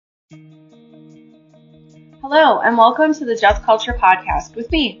Hello, and welcome to the Just Culture podcast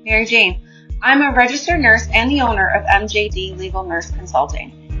with me, Mary Jane. I'm a registered nurse and the owner of MJD Legal Nurse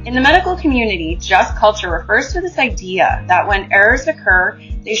Consulting. In the medical community, Just Culture refers to this idea that when errors occur,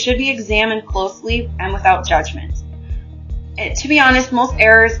 they should be examined closely and without judgment. To be honest, most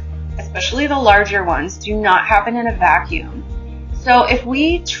errors, especially the larger ones, do not happen in a vacuum. So if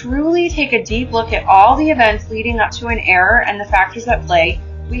we truly take a deep look at all the events leading up to an error and the factors at play,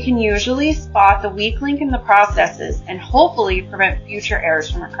 we can usually spot the weak link in the processes and hopefully prevent future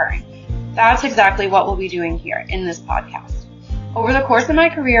errors from occurring. That's exactly what we'll be doing here in this podcast. Over the course of my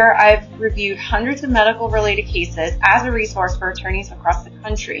career, I've reviewed hundreds of medical-related cases as a resource for attorneys across the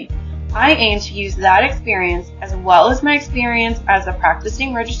country. I aim to use that experience as well as my experience as a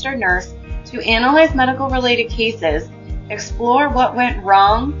practicing registered nurse to analyze medical-related cases, explore what went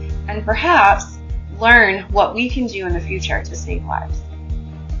wrong, and perhaps learn what we can do in the future to save lives.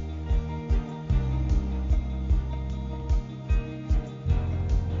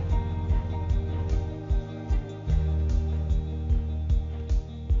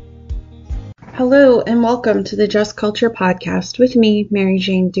 Hello and welcome to the Just Culture podcast with me, Mary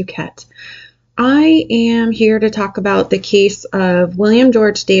Jane Duquette. I am here to talk about the case of William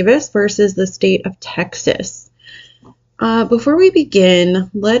George Davis versus the state of Texas. Before we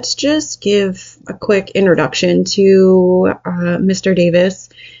begin, let's just give a quick introduction to Mr. Davis.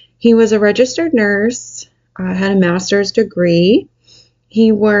 He was a registered nurse, had a master's degree.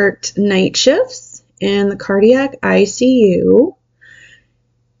 He worked night shifts in the cardiac ICU.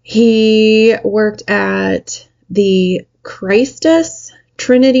 He worked at the Christus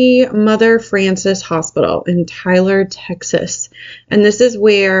Trinity Mother Frances Hospital in Tyler, Texas. And this is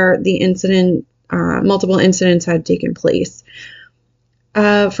where the multiple incidents had taken place.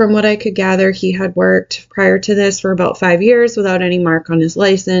 From what I could gather, he had worked prior to this for about 5 years without any mark on his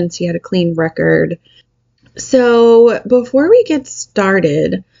license. He had a clean record. So before we get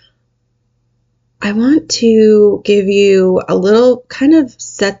started, I want to give you a little kind of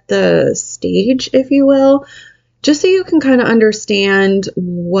set the stage, if you will, just so you can kind of understand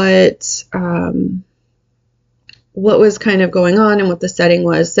what was kind of going on and what the setting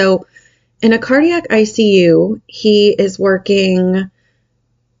was. So in a cardiac ICU, he is working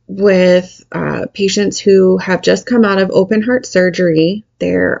with patients who have just come out of open heart surgery.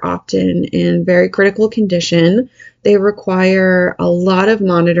 They're often in very critical condition. They require a lot of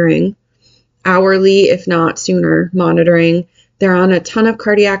monitoring. Hourly, if not sooner, monitoring. They're on a ton of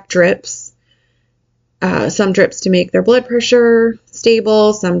cardiac drips, some drips to make their blood pressure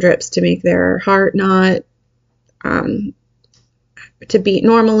stable, some drips to make their heart not to beat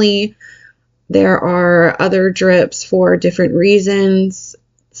normally. There are other drips for different reasons.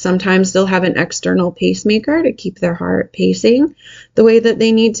 Sometimes they'll have an external pacemaker to keep their heart pacing the way that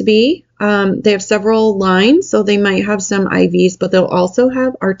they need to be. They have several lines, so they might have some IVs, but they'll also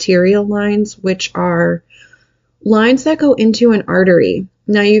have arterial lines, which are lines that go into an artery.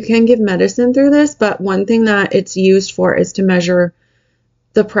 Now, you can give medicine through this, but one thing that it's used for is to measure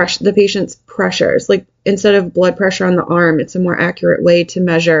the patient's pressures. Like instead of blood pressure on the arm, it's a more accurate way to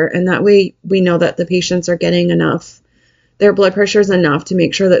measure, and that way we know that the patients are getting enough. Their blood pressure is enough to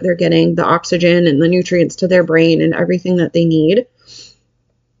make sure that they're getting the oxygen and the nutrients to their brain and everything that they need.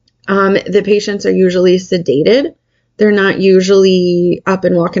 The patients are usually sedated. They're not usually up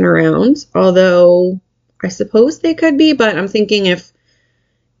and walking around, although I suppose they could be, but I'm thinking if,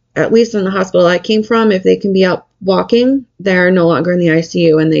 at least in the hospital I came from, if they can be out walking, they're no longer in the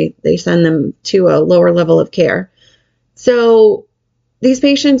ICU and they send them to a lower level of care. So these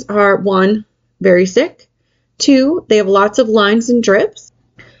patients are, 1, very sick, 2, they have lots of lines and drips,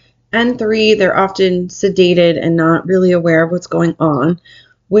 and 3, they're often sedated and not really aware of what's going on,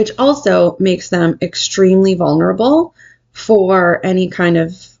 which also makes them extremely vulnerable for any kind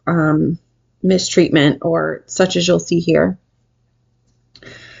of mistreatment or such as you'll see here.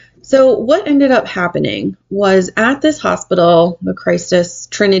 So what ended up happening was at this hospital, the Christus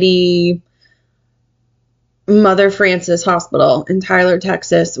Trinity Mother Frances Hospital in Tyler,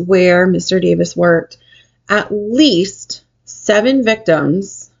 Texas, where Mr. Davis worked, at least 7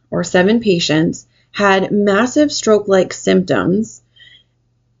 victims or 7 patients had massive stroke-like symptoms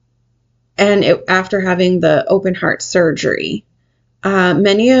and after having the open heart surgery.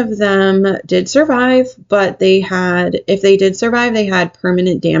 Many of them did survive, but if they did survive, they had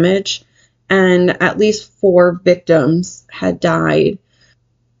permanent damage, and at least 4 victims had died.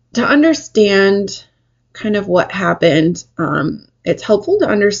 To understand kind of what happened, it's helpful to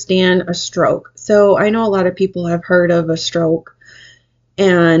understand a stroke. So I know a lot of people have heard of a stroke,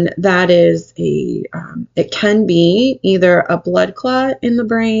 and that is it can be either a blood clot in the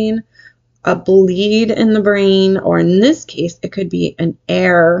brain, a bleed in the brain, or in this case, it could be an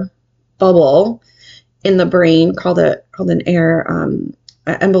air bubble in the brain called an air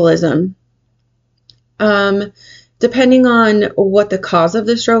embolism. Depending on what the cause of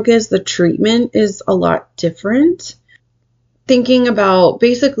the stroke is, the treatment is a lot different. Thinking about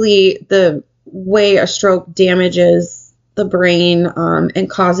basically the way a stroke damages the brain and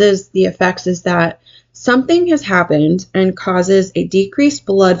causes the effects is that something has happened and causes a decreased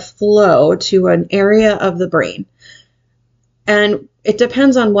blood flow to an area of the brain. And it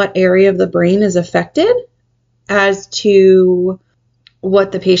depends on what area of the brain is affected as to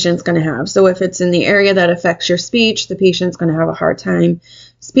what the patient's going to have. So if it's in the area that affects your speech, the patient's going to have a hard time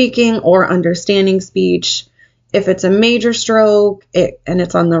speaking or understanding speech. If it's a major stroke and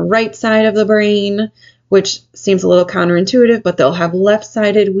it's on the right side of the brain, which seems a little counterintuitive, but they'll have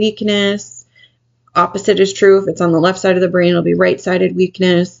left-sided weakness. Opposite is true. If it's on the left side of the brain, it'll be right-sided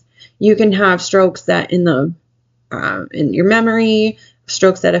weakness. You can have strokes that in your memory,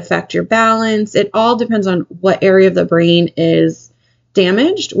 strokes that affect your balance. It all depends on what area of the brain is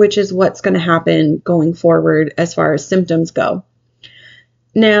damaged, which is what's going to happen going forward as far as symptoms go.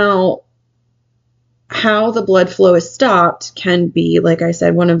 Now, how the blood flow is stopped can be, like I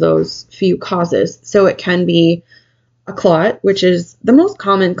said, one of those few causes. So it can be a clot, which is the most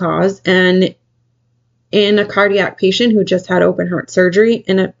common cause, and in a cardiac patient who just had open heart surgery,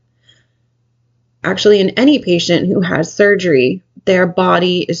 actually in any patient who has surgery, their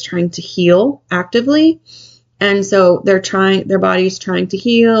body is trying to heal actively. And so their body's trying to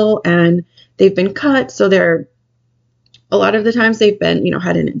heal, and they've been cut. So a lot of the times they've been,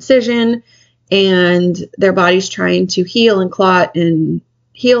 had an incision, and their body's trying to heal and clot and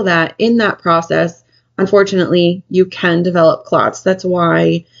heal that. In that process, unfortunately, you can develop clots. That's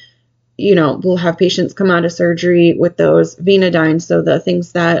why, we'll have patients come out of surgery with those Venodynes. So the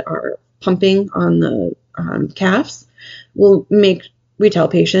things that are pumping on the calves we tell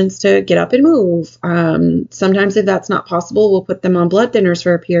patients to get up and move. Sometimes if that's not possible, we'll put them on blood thinners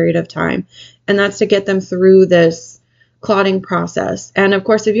for a period of time. And that's to get them through this clotting process. And of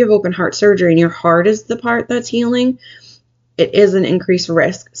course, if you have open heart surgery and your heart is the part that's healing, it is an increased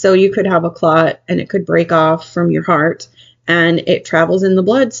risk. So you could have a clot and it could break off from your heart, and it travels in the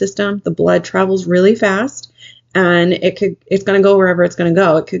blood system. The blood travels really fast, and it's going to go wherever it's going to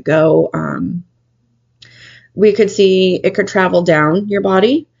go. It could go, we could see it could travel down your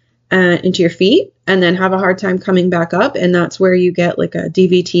body into your feet and then have a hard time coming back up. And that's where you get like a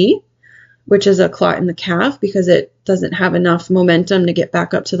DVT, which is a clot in the calf, because it doesn't have enough momentum to get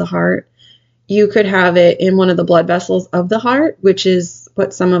back up to the heart. You could have it in one of the blood vessels of the heart, which is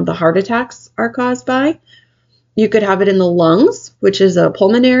what some of the heart attacks are caused by. You could have it in the lungs, which is a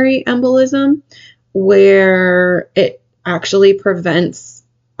pulmonary embolism, where it actually prevents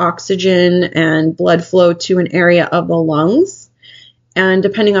oxygen and blood flow to an area of the lungs. And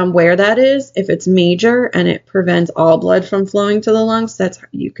depending on where that is, if it's major and it prevents all blood from flowing to the lungs, that's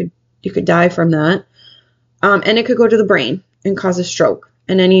you could die from that. And it could go to the brain and cause a stroke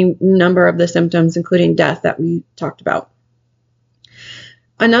and any number of the symptoms, including death, that we talked about.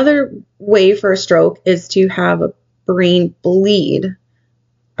 Another way for a stroke is to have a brain bleed.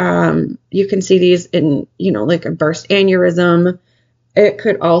 You can see these in, like a burst aneurysm. It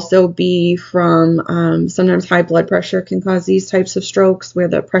could also be from sometimes high blood pressure can cause these types of strokes, where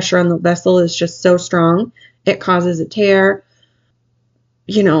the pressure on the vessel is just so strong it causes a tear.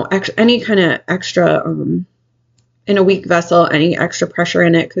 Any kind of extra in a weak vessel, any extra pressure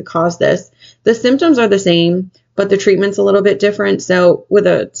in it could cause this. The symptoms are the same, but the treatment's a little bit different. So with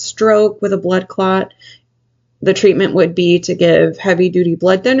a stroke, with a blood clot, the treatment would be to give heavy duty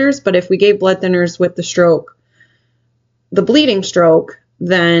blood thinners. But if we gave blood thinners with the stroke, the bleeding stroke,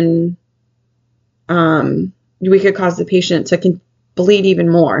 then we could cause the patient to bleed even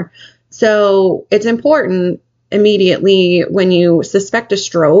more. So it's important immediately when you suspect a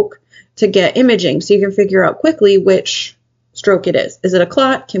stroke to get imaging so you can figure out quickly which stroke it is. Is it a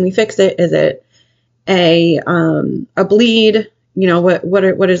clot? Can we fix it? Is it a bleed?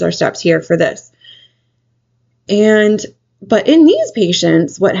 What is our steps here for this? But in these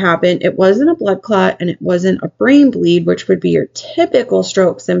patients, what happened, it wasn't a blood clot and it wasn't a brain bleed, which would be your typical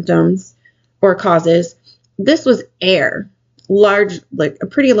stroke symptoms or causes. This was air, like a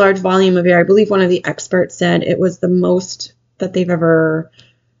pretty large volume of air. I believe one of the experts said it was the most that they've ever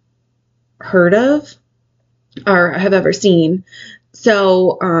heard of or have ever seen.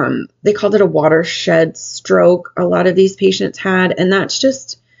 So they called it a watershed stroke. A lot of these patients had, and that's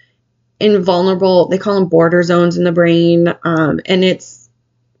just invulnerable. They call them border zones in the brain. And it's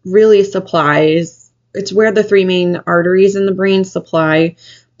really supplies. It's where the three main arteries in the brain supply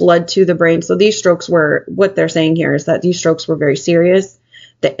blood to the brain. So these strokes were, what they're saying here is that these strokes were very serious.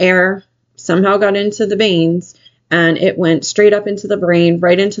 The air somehow got into the veins and it went straight up into the brain,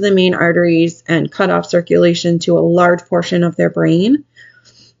 right into the main arteries, and cut off circulation to a large portion of their brain,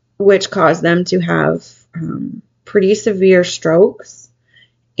 which caused them to have pretty severe strokes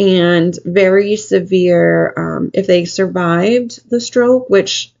and very severe, if they survived the stroke,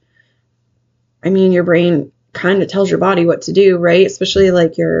 which, I mean, your brain kind of tells your body what to do, right? Especially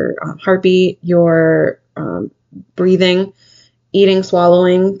like your heartbeat, your breathing, eating,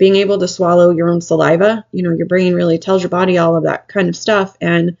 swallowing, being able to swallow your own saliva. You know, your brain really tells your body all of that kind of stuff.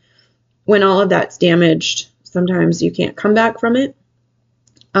 And when all of that's damaged, sometimes you can't come back from it.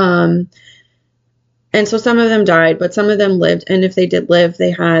 And so some of them died, but some of them lived. And if they did live,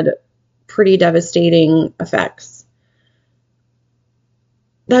 they had pretty devastating effects.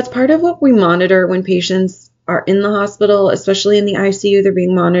 That's part of what we monitor when patients are in the hospital, especially in the ICU. They're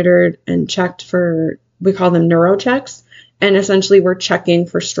being monitored and checked for, we call them neurochecks. And essentially we're checking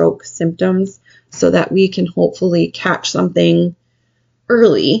for stroke symptoms so that we can hopefully catch something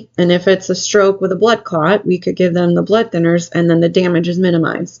early. And if it's a stroke with a blood clot, we could give them the blood thinners and then the damage is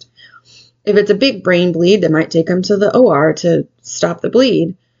minimized. If it's a big brain bleed, they might take them to the OR to stop the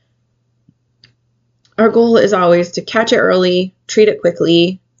bleed. Our goal is always to catch it early, treat it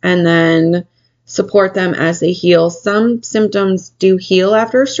quickly, and then support them as they heal. Some symptoms do heal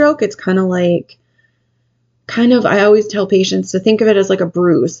after a stroke. It's I always tell patients to think of it as like a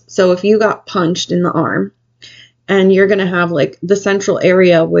bruise. So if you got punched in the arm and you're going to have like the central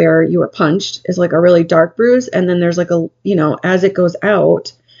area where you were punched is like a really dark bruise. And then there's like a, you know, as it goes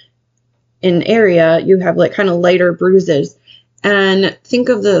out in area, you have like kind of lighter bruises. And think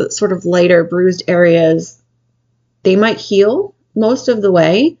of the sort of lighter bruised areas. They might heal most of the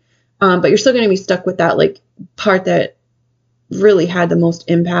way, but you're still going to be stuck with that like part that really had the most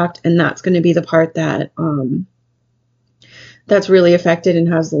impact, and that's going to be the part that that's really affected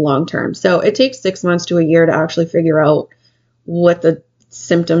and has the long term. So it takes 6 months to a year to actually figure out what the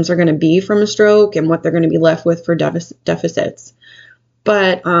symptoms are going to be from a stroke and what they're going to be left with for deficits.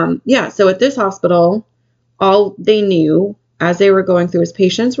 But so at this hospital, all they knew as they were going through is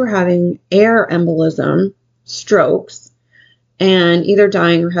patients were having air embolism, strokes, and either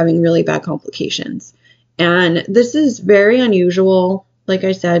dying or having really bad complications. And this is very unusual, like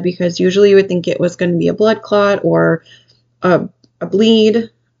I said, because usually you would think it was going to be a blood clot or a bleed,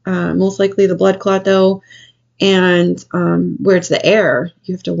 most likely the blood clot though. And where it's the air,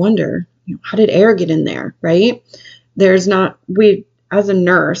 you have to wonder, you know, how did air get in there, right? As a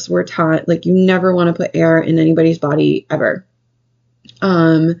nurse, we're taught like you never want to put air in anybody's body ever.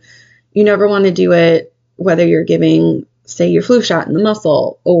 You never want to do it whether you're giving, say, your flu shot in the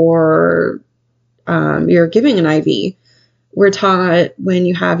muscle or you're giving an IV. We're taught when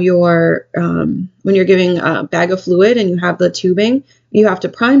you have when you're giving a bag of fluid and you have the tubing, you have to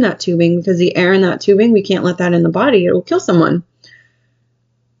prime that tubing because the air in that tubing, we can't let that in the body. It will kill someone.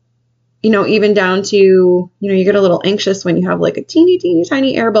 You know, even down to, you know, you get a little anxious when you have like a teeny, teeny,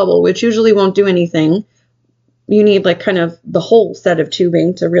 tiny air bubble, which usually won't do anything. You need like kind of the whole set of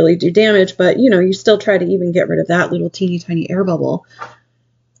tubing to really do damage, but you know, you still try to even get rid of that little teeny, tiny air bubble.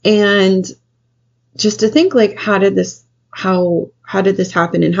 And just to think like, how did this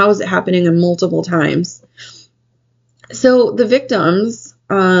happen and how is it happening in multiple times? So the victims,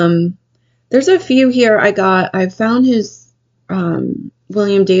 there's a few here I found his,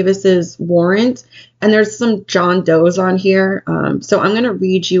 William Davis's warrant, and there's some John Does on here. So I'm going to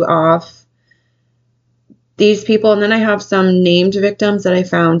read you off these people, and then I have some named victims that I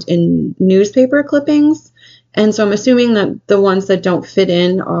found in newspaper clippings. And so I'm assuming that the ones that don't fit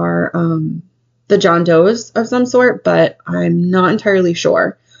in are the John Does of some sort, but I'm not entirely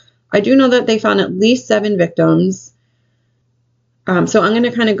sure. I do know that they found at least 7 victims. So I'm going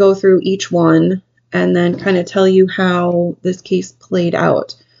to kind of go through each one and then kind of tell you how this case played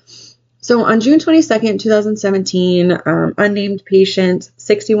out. So on June 22nd, 2017, unnamed patient,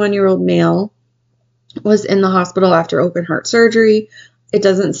 61-year-old male, was in the hospital after open heart surgery. It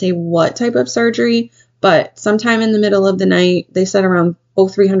doesn't say what type of surgery, but sometime in the middle of the night, they said around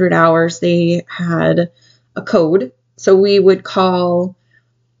 0300 hours, they had a code. So we would call,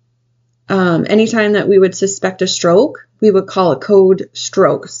 anytime that we would suspect a stroke, we would call a code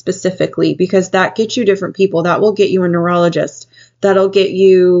stroke specifically, because that gets you different people. That will get you a neurologist. That'll get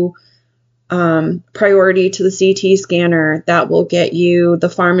you priority to the CT scanner. That will get you the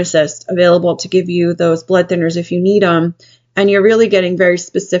pharmacist available to give you those blood thinners if you need them. And you're really getting very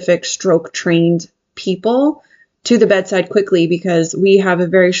specific stroke trained people to the bedside quickly because we have a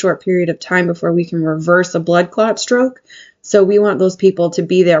very short period of time before we can reverse a blood clot stroke. So we want those people to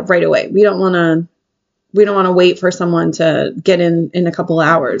be there right away. We don't want to wait for someone to get in a couple of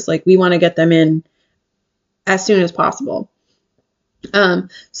hours. Like, we want to get them in as soon as possible.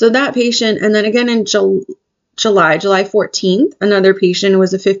 So that patient, and then again in July 14th, another patient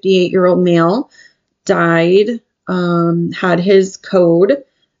was a 58-year-old male, died, had his code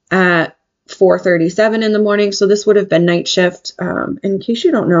at 4:37 in the morning. So this would have been night shift. In case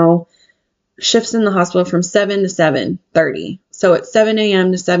you don't know, shifts in the hospital from 7 to 7:30. So it's 7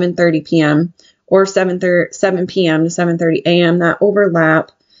 a.m. to 7:30 p.m. or 7 p.m. to 7:30 a.m. That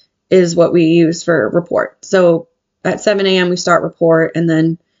overlap is what we use for report. So at 7 a.m. we start report, and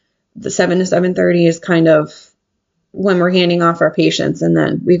then the 7 to 7:30 is kind of when we're handing off our patients, and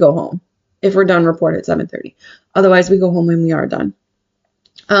then we go home if we're done report at 7:30. Otherwise, we go home when we are done.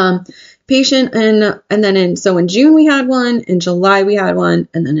 Patient, and then in June we had one, in July we had one,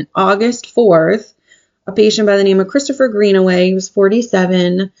 and then in August 4th, a patient by the name of Christopher Greenaway. He was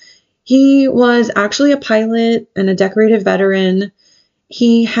 47. He was actually a pilot and a decorated veteran.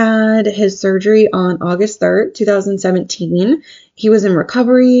 He had his surgery on August 3rd, 2017. He was in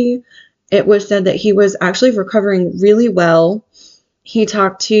recovery. It was said that he was actually recovering really well. He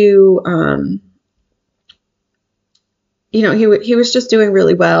talked to, he was just doing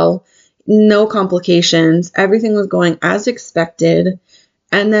really well. No complications. Everything was going as expected.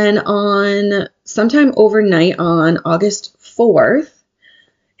 And then on sometime overnight on August 4th,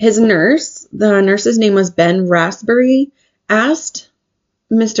 his nurse, the nurse's name was Ben Raspberry, asked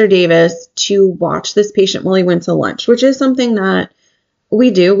Mr. Davis to watch this patient while he went to lunch, which is something that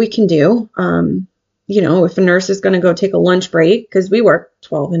we can do. If a nurse is going to go take a lunch break, because we work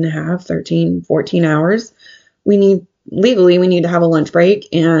 12 and a half, 13, 14 hours, we need to have a lunch break,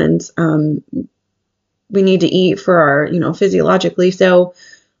 and we need to eat for our, physiologically. So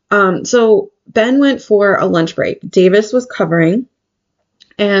Ben went for a lunch break. Davis was covering.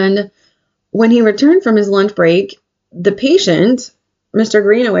 And when he returned from his lunch break, the patient, Mr.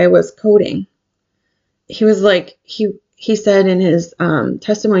 Greenaway, was coding. He was like, he said in his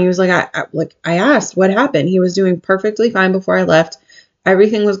testimony, he was like, I asked what happened. He was doing perfectly fine before I left.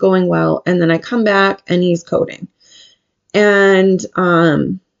 Everything was going well. And then I come back and he's coding. And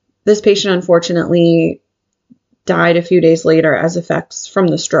this patient, unfortunately, died a few days later as effects from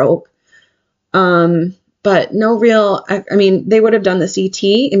the stroke. But no real, they would have done the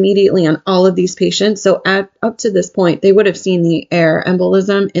CT immediately on all of these patients. So up to this point, they would have seen the air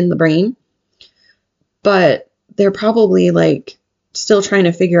embolism in the brain. But they're probably still trying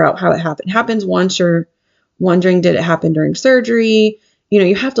to figure out how it happened. It happens once, you're wondering, did it happen during surgery?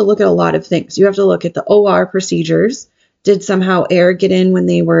 You have to look at a lot of things. You have to look at the OR procedures. Did somehow air get in when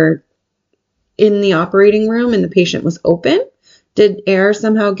they were in the operating room and the patient was open? Did air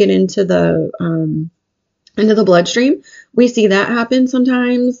somehow get into the bloodstream? We see that happen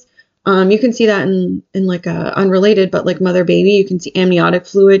sometimes. You can see that in unrelated, but like mother baby, you can see amniotic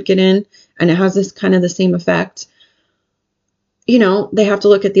fluid get in, and it has this kind of the same effect. They have to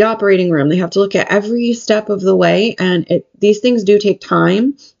look at the operating room. They have to look at every step of the way, and these things do take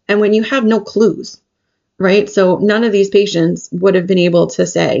time. And when you have no clues, right? So none of these patients would have been able to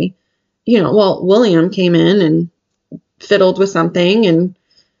say, William came in and fiddled with something, and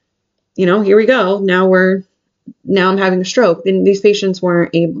here we go. Now I'm having a stroke. Then these patients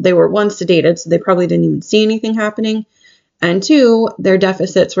weren't able, they were, one, sedated, so they probably didn't even see anything happening. And two, their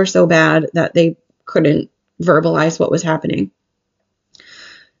deficits were so bad that they couldn't verbalize what was happening.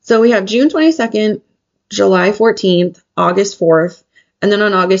 So we have June 22nd, July 14th, August 4th, and then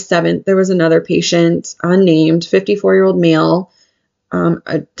on August 7th, there was another patient, unnamed, 54-year-old male,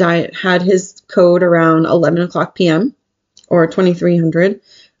 had his code around 11 o'clock p.m. or 2300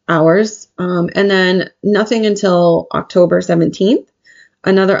 hours. And then nothing until October 17th.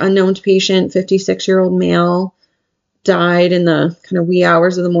 Another unknown patient, 56-year-old male, died in the kind of wee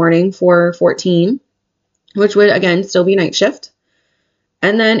hours of the morning, 4:14, which would, again, still be night shift.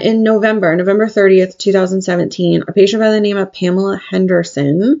 And then in November 30th, 2017, a patient by the name of Pamela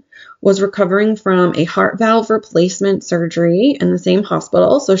Henderson was recovering from a heart valve replacement surgery in the same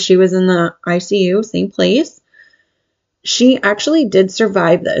hospital. So she was in the ICU, same place. She actually did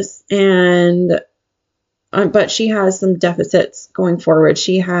survive this, but she has some deficits going forward.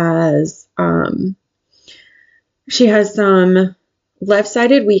 She has some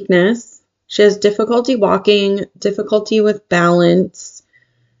left-sided weakness. She has difficulty walking, difficulty with balance.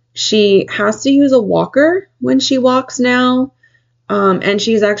 She has to use a walker when she walks now, and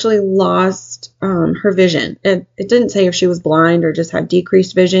she's actually lost her vision. It didn't say if she was blind or just had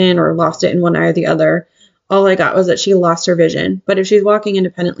decreased vision or lost it in one eye or the other. all I got was that she lost her vision. But if she's walking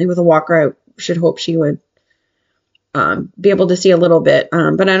independently with a walker, I should hope she would be able to see a little bit.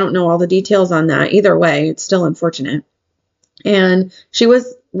 But I don't know all the details on that. Either way, it's still unfortunate. And she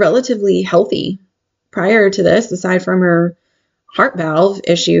was relatively healthy prior to this, aside from her heart valve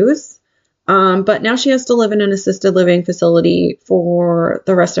issues. But now she has to live in an assisted living facility for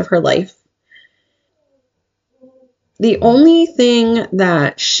the rest of her life. The only thing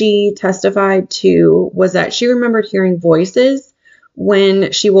that she testified to was that she remembered hearing voices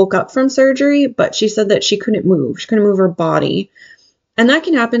when she woke up from surgery, but she said that she couldn't move. She couldn't move her body. And that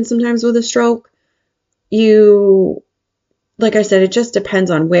can happen sometimes with a stroke. Like I said, it just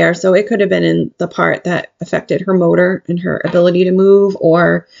depends on where. So it could have been in the part that affected her motor and her ability to move,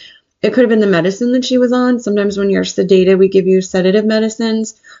 or it could have been the medicine that she was on. Sometimes when you're sedated, we give you sedative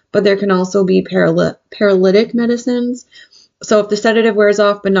medicines, but there can also be paralytic medicines. So if the sedative wears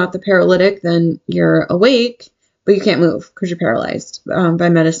off, but not the paralytic, then you're awake, but you can't move because you're paralyzed by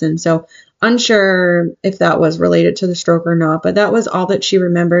medicine. So unsure if that was related to the stroke or not, but that was all that she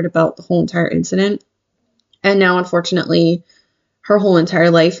remembered about the whole entire incident. And now, unfortunately, her whole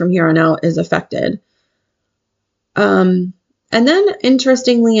entire life from here on out is affected. And then,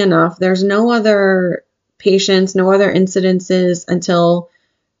 interestingly enough, there's no other patients, no other incidences until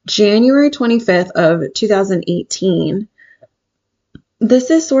January 25th of 2018.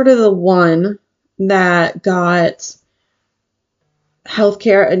 This is sort of the one that got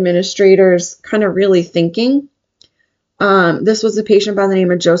healthcare administrators kind of really thinking. This was a patient by the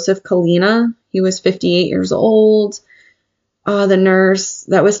name of Joseph Kalina. He was 58 years old. The nurse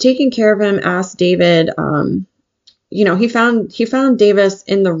that was taking care of him asked David, he found Davis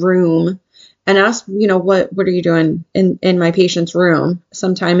in the room and asked, what are you doing in my patient's room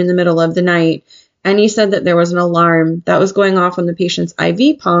sometime in the middle of the night? And he said that there was an alarm that was going off on the patient's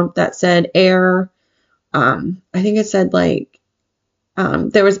IV pump that said air. I think it said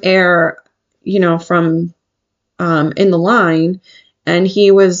there was air, from in the line, and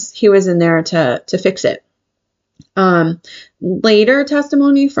he was in there to fix it. Later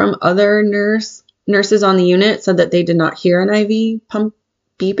testimony from other nurses on the unit said that they did not hear an IV pump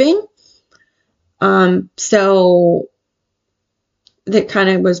beeping. So that kind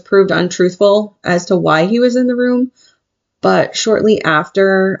of was proved untruthful as to why he was in the room. But shortly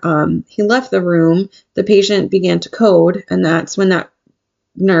after he left the room, the patient began to code, and that's when that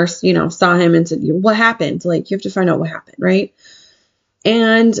nurse, saw him and said, what happened? You have to find out what happened, right?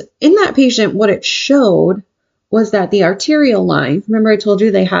 And in that patient, what it showed was that the arterial line, remember I told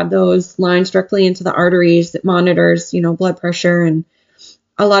you they had those lines directly into the arteries that monitors, blood pressure and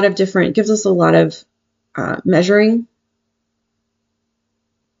a lot of different, gives us a lot of measurements,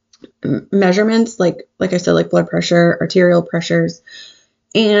 like I said, like blood pressure, arterial pressures.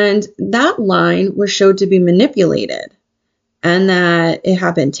 And that line was showed to be manipulated and that it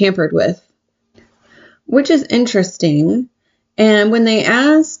had been tampered with, which is interesting. And when they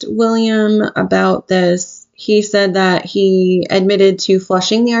asked William about this, he said that he admitted to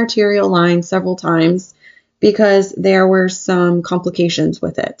flushing the arterial line several times because there were some complications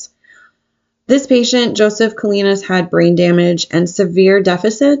with it. This patient, Joseph Kalinas, had brain damage and severe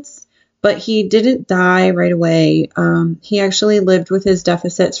deficits, but he didn't die right away. He actually lived with his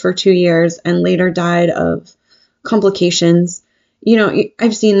deficits for 2 years and later died of complications.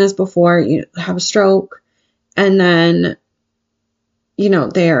 I've seen this before. You have a stroke and then,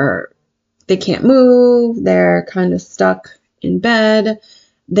 they can't move. They're kind of stuck in bed.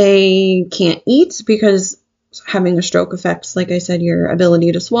 They can't eat because having a stroke affects, like I said, your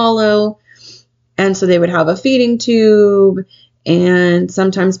ability to swallow. And so they would have a feeding tube, and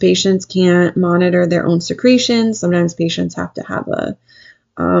sometimes patients can't monitor their own secretions. Sometimes patients have to have a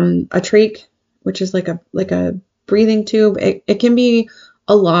trach, which is like a breathing tube. It can be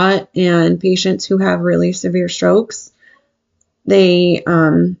a lot, and patients who have really severe strokes, they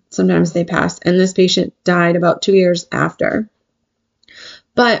sometimes they pass, and this patient died about 2 years after.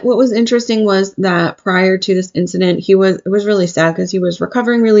 But what was interesting was that prior to this incident, it was really sad because he was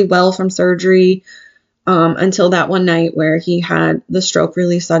recovering really well from surgery until that one night where he had the stroke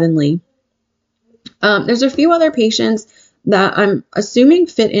really suddenly. There's a few other patients that I'm assuming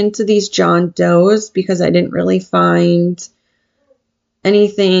fit into these John Does because I didn't really find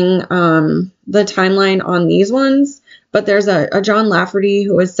anything, the timeline on these ones. But there's a John Lafferty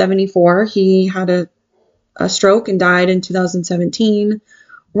who was 74. He had a stroke and died in 2017.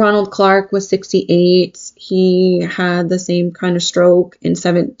 Ronald Clark was 68. He had the same kind of stroke in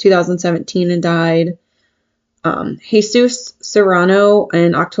 2017 and died. Jesus Serrano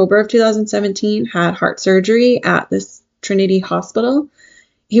in October of 2017 had heart surgery at this Trinity Hospital.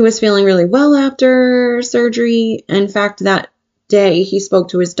 he was feeling really well after surgery. In fact, that day he spoke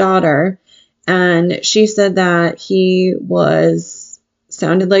to his daughter, and she said that he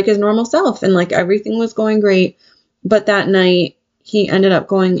sounded like his normal self and like everything was going great. But that night he ended up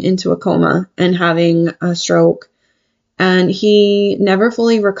going into a coma and having a stroke, and he never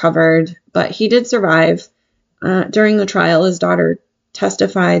fully recovered, but he did survive. During the trial, his daughter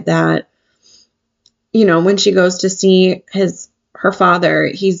testified that, when she goes to see her father,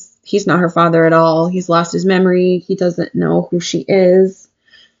 he's not her father at all. He's lost his memory. He doesn't know who she is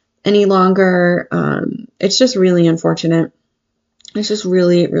any longer. It's just really unfortunate. It's just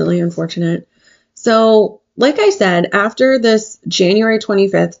really, really unfortunate. So, like I said, after this January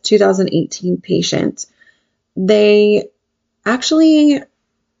 25th, 2018 patient, they actually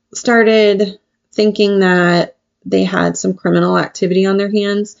started thinking that they had some criminal activity on their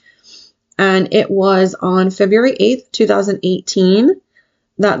hands. And it was on February 8th, 2018,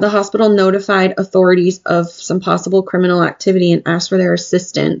 that the hospital notified authorities of some possible criminal activity and asked for their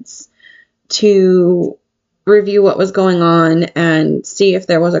assistance to review what was going on and see if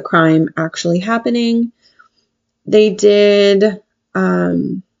there was a crime actually happening. They did,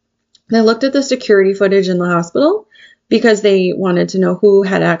 they looked at the security footage in the hospital because they wanted to know who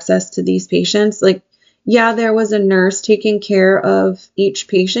had access to these patients. Like, yeah, there was a nurse taking care of each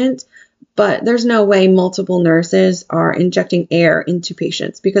patient, but there's no way multiple nurses are injecting air into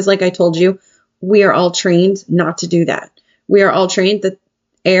patients because, like I told you, we are all trained not to do that. We are all trained that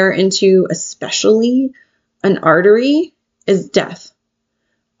air into especially an artery is death.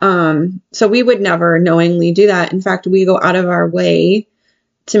 So we would never knowingly do that. In fact, we go out of our way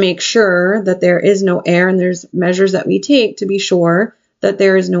to make sure that there is no air, and there's measures that we take to be sure that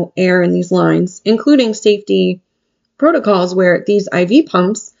there is no air in these lines, including safety protocols where these IV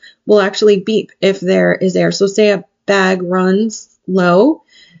pumps will actually beep if there is air. So say a bag runs low,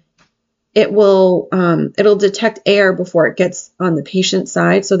 it'll detect air before it gets on the patient's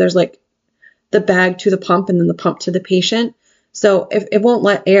side. So there's like the bag to the pump and then the pump to the patient. So if it won't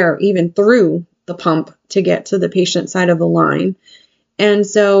let air even through the pump to get to the patient side of the line. And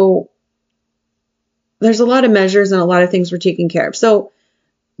so there's a lot of measures and a lot of things we're taking care of. So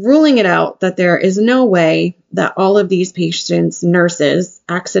ruling it out that there is no way that all of these patients' nurses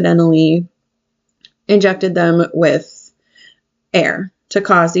accidentally injected them with air to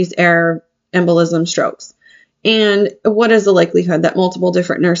cause these air embolism strokes. And what is the likelihood that multiple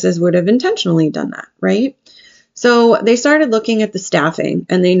different nurses would have intentionally done that, right? So they started looking at the staffing,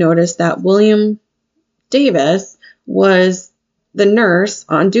 and they noticed that William Davis was the nurse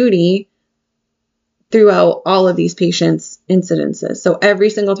on duty throughout all of these patients' incidences. So every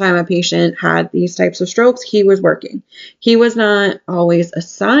single time a patient had these types of strokes, he was working. He was not always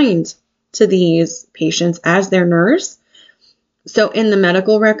assigned to these patients as their nurse. So in the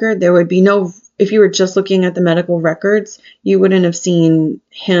medical record, there would be no, if you were just looking at the medical records, you wouldn't have seen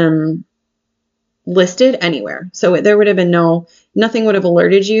him listed anywhere. So there would have been nothing would have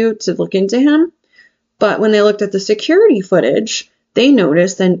alerted you to look into him. But when they looked at the security footage, they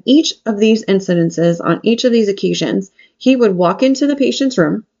noticed that in each of these incidences, on each of these occasions, he would walk into the patient's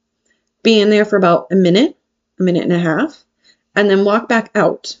room, be in there for about a minute and a half, and then walk back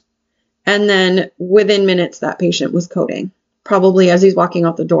out. And then within minutes, that patient was coding, probably as he's walking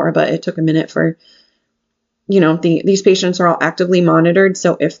out the door, but it took a minute for, these patients are all actively monitored.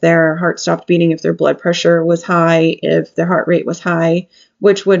 So if their heart stopped beating, if their blood pressure was high, if their heart rate was high,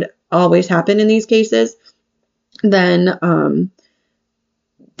 which would always happen in these cases, then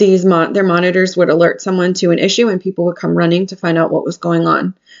their monitors would alert someone to an issue, and people would come running to find out what was going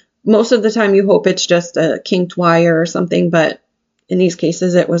on. Most of the time you hope it's just a kinked wire or something, but in these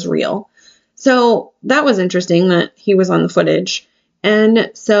cases it was real. So that was interesting that he was on the footage.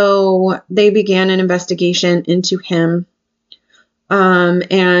 And so they began an investigation into him,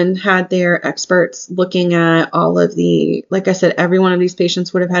 and had their experts looking at all of like I said, every one of these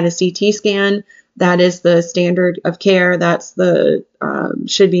patients would have had a CT scan. That is the standard of care. That's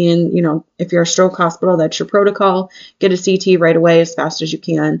should be in, if you're a stroke hospital, that's your protocol. Get a CT right away as fast as you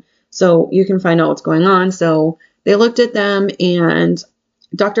can so you can find out what's going on. So they looked at them, and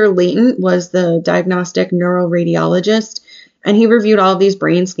Dr. Layton was the diagnostic neuroradiologist, and he reviewed all of these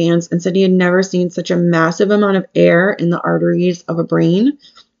brain scans and said he had never seen such a massive amount of air in the arteries of a brain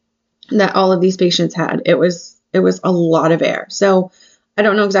that all of these patients had. It was a lot of air. So I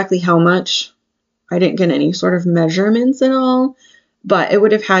don't know exactly how much. I didn't get any sort of measurements at all, but it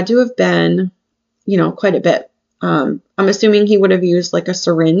would have had to have been, quite a bit. I'm assuming he would have used like a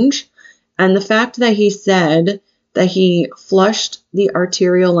syringe. And the fact that he said that he flushed the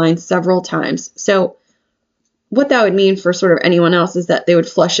arterial line several times. So what that would mean for sort of anyone else is that they would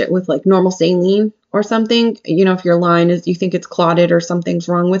flush it with like normal saline or something. You know, if your line is, you think it's clotted or something's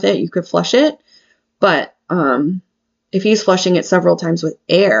wrong with it, you could flush it. But if he's flushing it several times with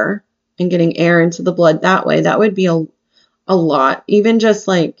air and getting air into the blood that way, that would be a lot. Even just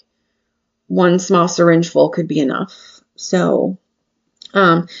like one small syringe full could be enough. So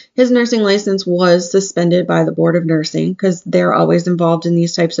his nursing license was suspended by the Board of Nursing because they're always involved in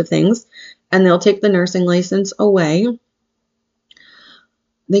these types of things, and they'll take the nursing license away.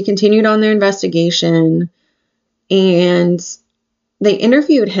 They continued on their investigation, and they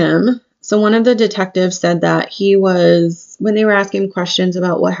interviewed him. So one of the detectives said that he was, when they were asking him questions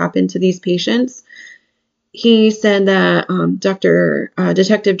about what happened to these patients, he said that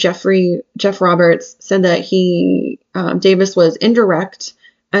Detective Jeff Roberts said that Davis was indirect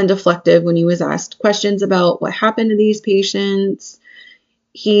and deflective when he was asked questions about what happened to these patients.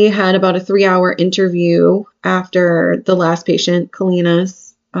 He had about a 3-hour interview after the last patient,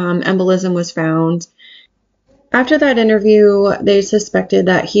 Kalina's embolism, was found. After that interview, they suspected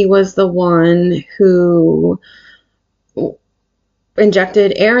that he was the one who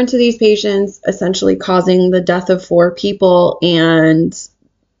injected air into these patients, essentially causing the death of 4 people and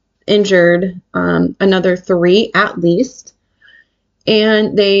injured another 3 at least.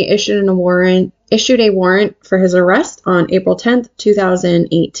 And they issued a warrant for his arrest on April 10th,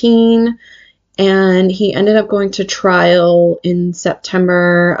 2018. And he ended up going to trial in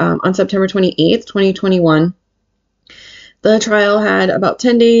September, on September 28th, 2021. The trial had about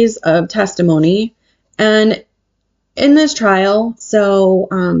 10 days of testimony. And in this trial, so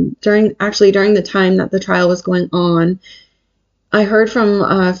during the time that the trial was going on, I heard from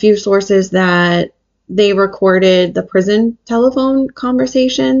a few sources that they recorded the prison telephone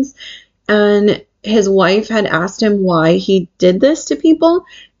conversations, and his wife had asked him why he did this to people,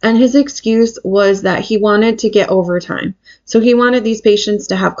 and his excuse was that he wanted to get overtime. So he wanted these patients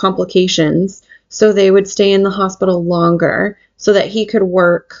to have complications, so they would stay in the hospital longer so that he could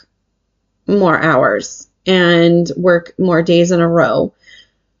work more hours and work more days in a row,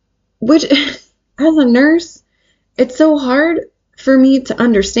 which as a nurse, it's so hard for me to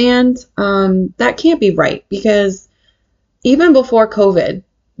understand. That can't be right, because even before COVID,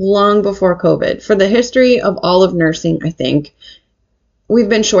 long before COVID, for the history of all of nursing, I think, we've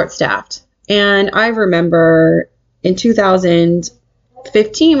been short-staffed. And I remember in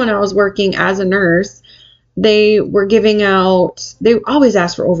 2015 when I was working as a nurse, they always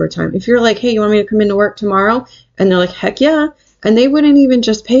ask for overtime. If you're like, hey, you want me to come into work tomorrow? And they're like, heck yeah. And they wouldn't even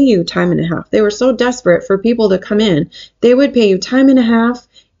just pay you time and a half. They were so desperate for people to come in. They would pay you time and a half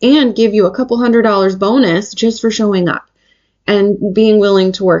and give you a couple $100 bonus just for showing up and being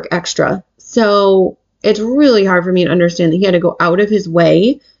willing to work extra. So it's really hard for me to understand that he had to go out of his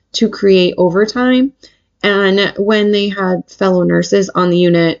way to create overtime. And when they had fellow nurses on the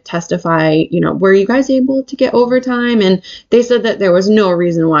unit testify, were you guys able to get overtime? And they said that there was no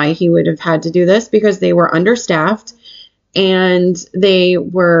reason why he would have had to do this, because they were understaffed and they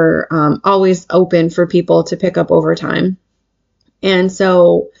were always open for people to pick up overtime. And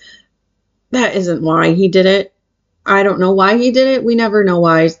so that isn't why he did it. I don't know why he did it. We never know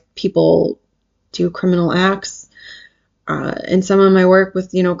why people do criminal acts. In some of my work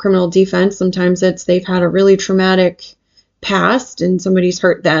with, criminal defense, sometimes they've had a really traumatic past and somebody's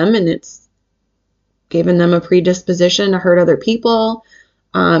hurt them and it's given them a predisposition to hurt other people.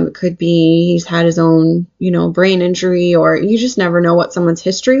 It could be he's had his own, brain injury, or you just never know what someone's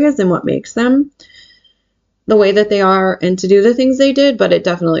history is and what makes them the way that they are and to do the things they did. But it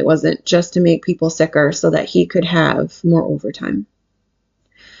definitely wasn't just to make people sicker so that he could have more overtime.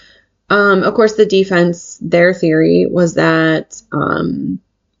 Of course, the defense, their theory was that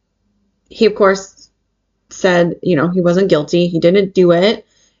he, of course, said, he wasn't guilty. He didn't do it.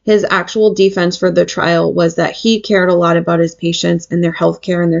 His actual defense for the trial was that he cared a lot about his patients and their health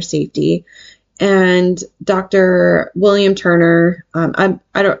care and their safety. And Dr. William Turner, I'm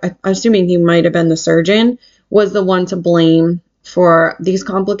assuming he might have been the surgeon, was the one to blame for these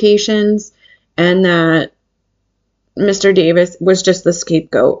complications, and that Mr. Davis was just the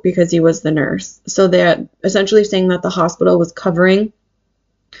scapegoat because he was the nurse. So they're essentially saying that the hospital was covering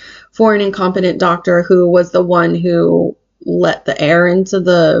for an incompetent doctor who was the one who let the air into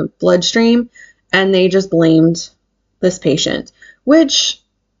the bloodstream, and they just blamed this patient, which,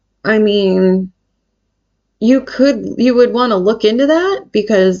 I mean, you would want to look into that,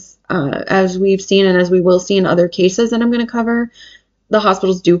 because as we've seen and as we will see in other cases that I'm going to cover, the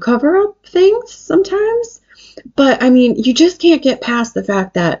hospitals do cover up things sometimes. But, I mean, you just can't get past the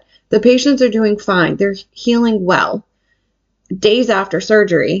fact that the patients are doing fine. They're healing well days after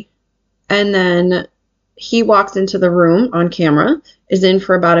surgery. And then he walks into the room on camera, is in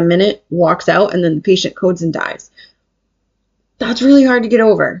for about a minute, walks out, and then the patient codes and dies. That's really hard to get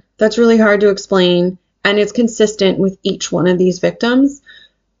over. That's really hard to explain, and it's consistent with each one of these victims.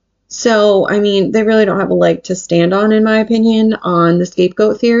 So, I mean, they really don't have a leg to stand on, in my opinion, on the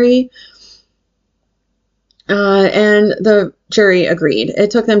scapegoat theory. And the jury agreed.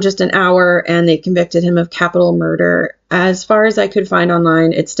 It took them just an hour, and they convicted him of capital murder. As far as I could find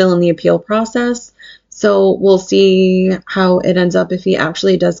online, it's still in the appeal process. So we'll see how it ends up if he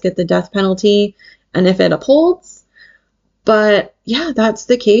actually does get the death penalty and if it upholds. But yeah, that's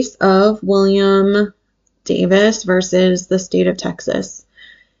the case of William Davis versus the state of Texas.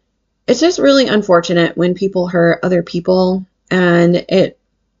 It's just really unfortunate when people hurt other people, and it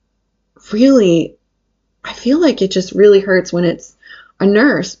really, I feel like it just really hurts when it's a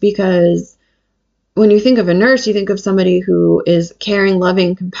nurse, because when you think of a nurse, you think of somebody who is caring,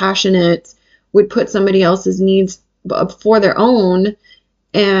 loving, compassionate, would put somebody else's needs before their own,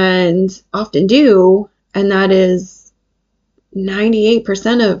 and often do, and that is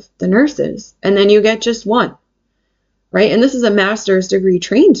 98% of the nurses. And then you get just one, right? And this is a master's degree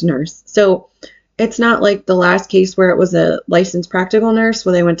trained nurse. So it's not like the last case where it was a licensed practical nurse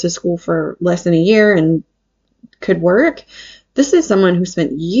where they went to school for less than a year and could work. This is someone who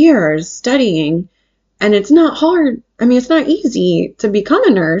spent years studying, and it's not hard. I mean, it's not easy to become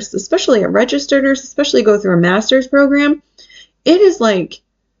a nurse, especially a registered nurse, especially go through a master's program. It is like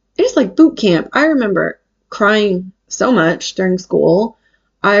boot camp. I remember crying so much during school.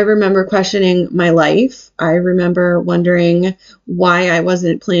 I remember questioning my life. I remember wondering why I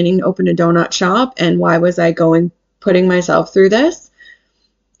wasn't planning to open a donut shop, and why was I putting myself through this.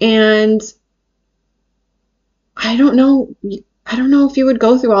 And I don't know if you would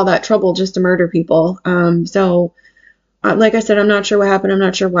go through all that trouble just to murder people. Like I said, I'm not sure what happened. I'm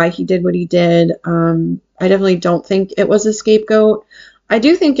not sure why he did what he did. I definitely don't think it was a scapegoat. I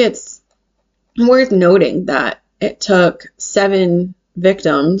do think it's worth noting that it took 7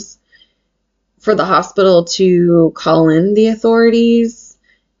 victims for the hospital to call in the authorities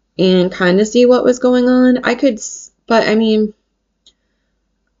and kind of see what was going on. But I mean,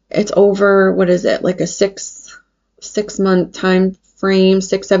 it's over, what is it, like a 6-month time frame,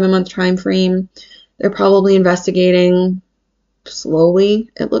 6-7 month time frame. They're probably investigating slowly,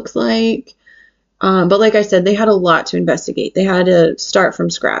 it looks like. But like I said, they had a lot to investigate. They had to start from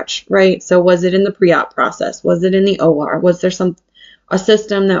scratch, right? So was it in the pre-op process? Was it in the OR? Was there a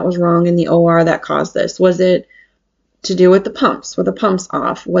system that was wrong in the OR that caused this? Was it to do with the pumps? Were the pumps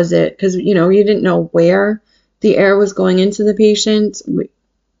off? Was it because, you didn't know where the air was going into the patient?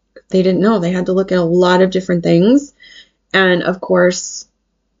 They didn't know. They had to look at a lot of different things. And of course,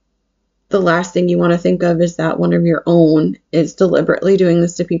 the last thing you want to think of is that one of your own is deliberately doing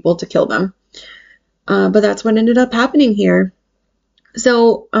this to people to kill them. But that's what ended up happening here.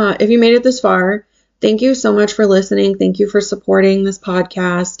 So if you made it this far, thank you so much for listening. Thank you for supporting this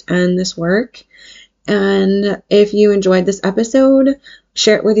podcast and this work. And if you enjoyed this episode,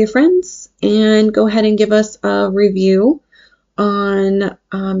 share it with your friends and go ahead and give us a review on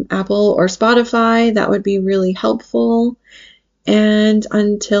Apple or Spotify. That would be really helpful. And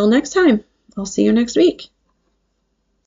until next time, I'll see you next week.